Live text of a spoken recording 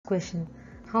question.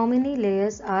 How many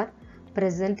layers are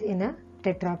present in a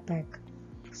Tetra pack?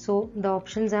 So the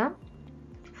options are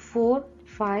 4,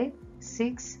 5,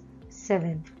 6,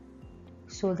 7.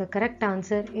 So the correct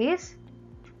answer is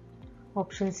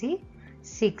option C,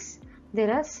 6.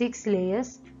 There are 6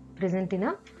 layers present in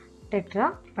a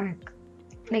Tetra pack.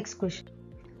 Next question.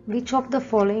 Which of the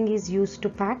following is used to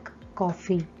pack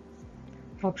coffee?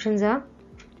 Options are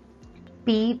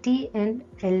PET and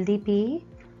LDPE,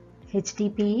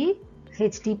 HDPE,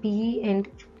 HDPE and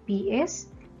PS,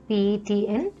 PET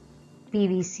and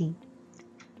PVC.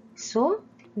 So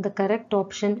the correct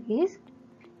option is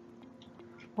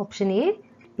option A,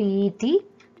 PET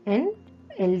and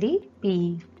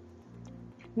LDPE.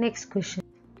 Next question.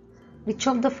 Which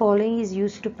of the following is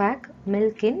used to pack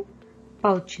milk in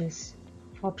pouches?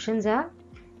 Options are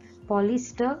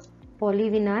polyester,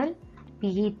 polyvinyl,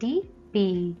 PET,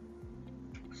 PE.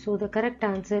 So the correct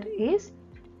answer is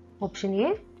option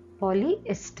A,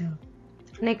 polyester.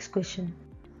 Next question.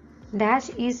 Dash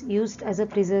is used as a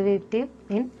preservative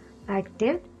in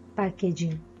active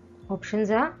packaging. Options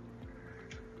are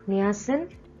niacin,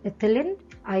 ethylene,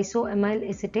 isoamyl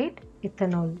acetate,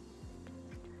 ethanol.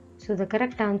 So the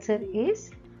correct answer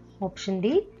is option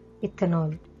D,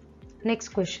 ethanol. Next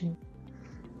question.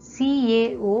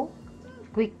 CAO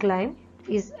quicklime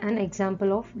is an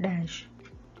example of dash.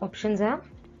 Options are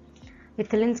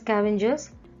ethylene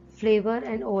scavengers, flavor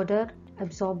and odor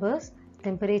absorbers,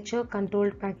 temperature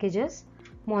controlled packages,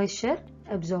 moisture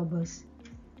absorbers.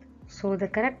 So the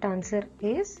correct answer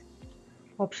is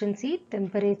option C,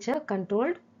 temperature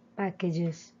controlled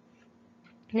packages.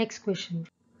 Next question.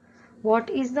 What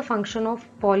is the function of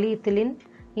polyethylene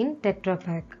in Tetra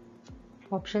Pak?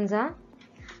 Options are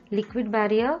liquid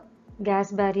barrier,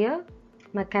 gas barrier,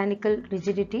 mechanical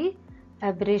rigidity,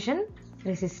 abrasion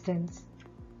resistance.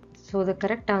 So the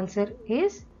correct answer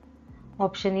is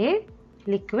option A,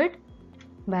 liquid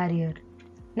barrier.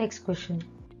 Next question.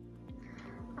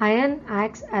 Iron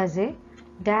acts as a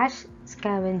dash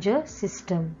scavenger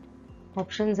system.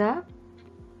 Options are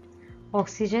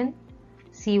oxygen,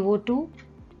 CO2,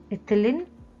 ethylene,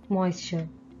 moisture.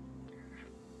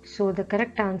 So the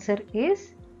correct answer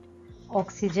is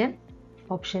oxygen,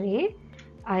 option A.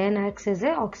 Iron acts as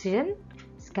a oxygen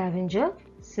scavenger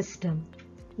system.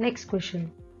 Next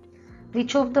question.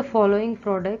 Which of the following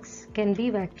products can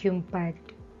be vacuum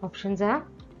packed? Options are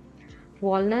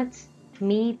walnuts,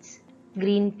 meats,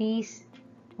 green peas,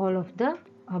 all of the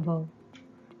above.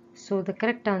 So the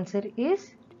correct answer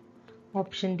is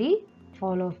option D,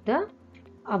 all of the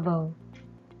above.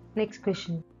 Next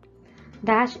question.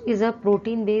 Dash is a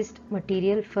protein based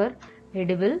material for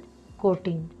edible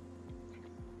coating.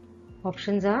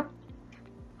 Options are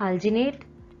alginate,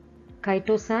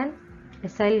 chitosan,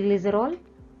 acylglycerol,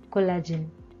 collagen.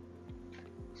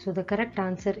 So the correct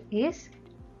answer is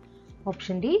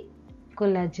option D,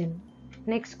 collagen.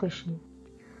 Next question.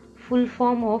 Full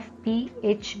form of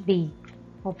PHB.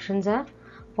 Options are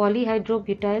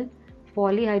polyhydrobutyl,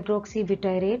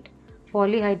 polyhydroxybutyrate,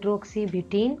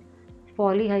 polyhydroxybutene,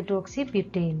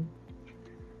 polyhydroxybutane.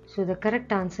 So the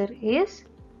correct answer is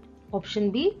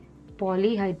option B,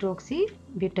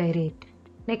 polyhydroxybutyrate.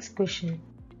 Next question.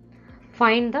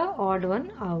 Find the odd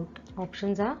one out.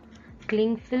 Options are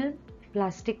cling film,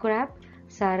 plastic wrap,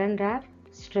 saran wrap,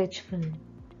 stretch film.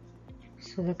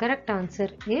 So the correct answer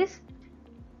is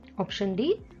option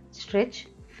D, stretch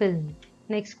film.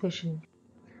 Next question.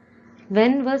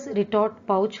 When was retort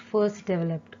pouch first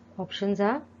developed? Options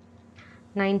are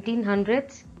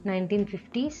 1900s,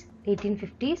 1950s,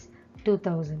 1850s,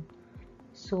 2000.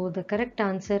 So the correct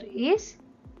answer is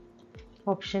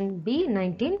option B,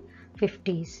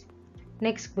 1950s.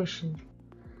 Next question.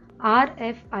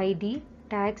 RFID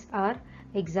tags are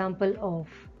example of.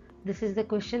 This is the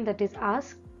question that is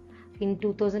asked in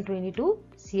 2022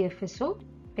 CFSO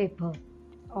paper.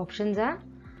 Options are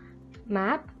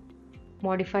MAP,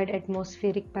 modified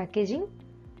atmospheric packaging,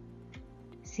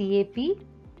 CAP,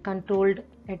 controlled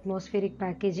atmospheric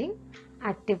packaging,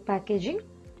 active packaging,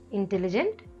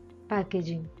 intelligent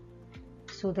packaging.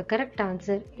 So the correct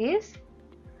answer is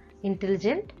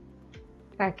intelligent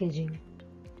packaging.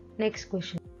 Next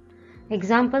question.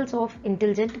 Examples of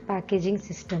intelligent packaging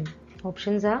system.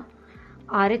 Options are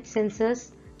RH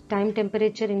sensors, time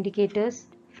temperature indicators,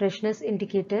 freshness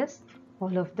indicators,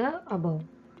 all of the above.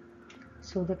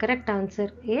 So the correct answer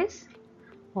is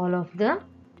all of the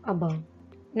above.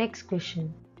 Next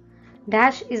question.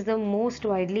 Dash is the most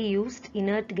widely used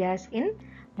inert gas in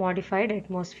modified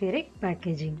atmospheric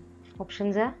packaging.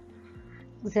 Options are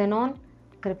xenon,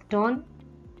 krypton,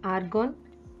 argon,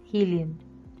 helium.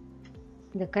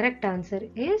 The correct answer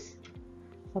is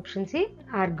option C,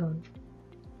 argon.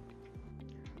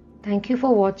 Thank you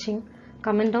for watching.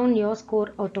 Comment down your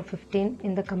score out of 15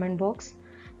 in the comment box.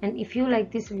 And if you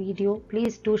like this video,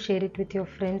 please do share it with your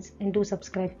friends and do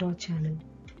subscribe to our channel.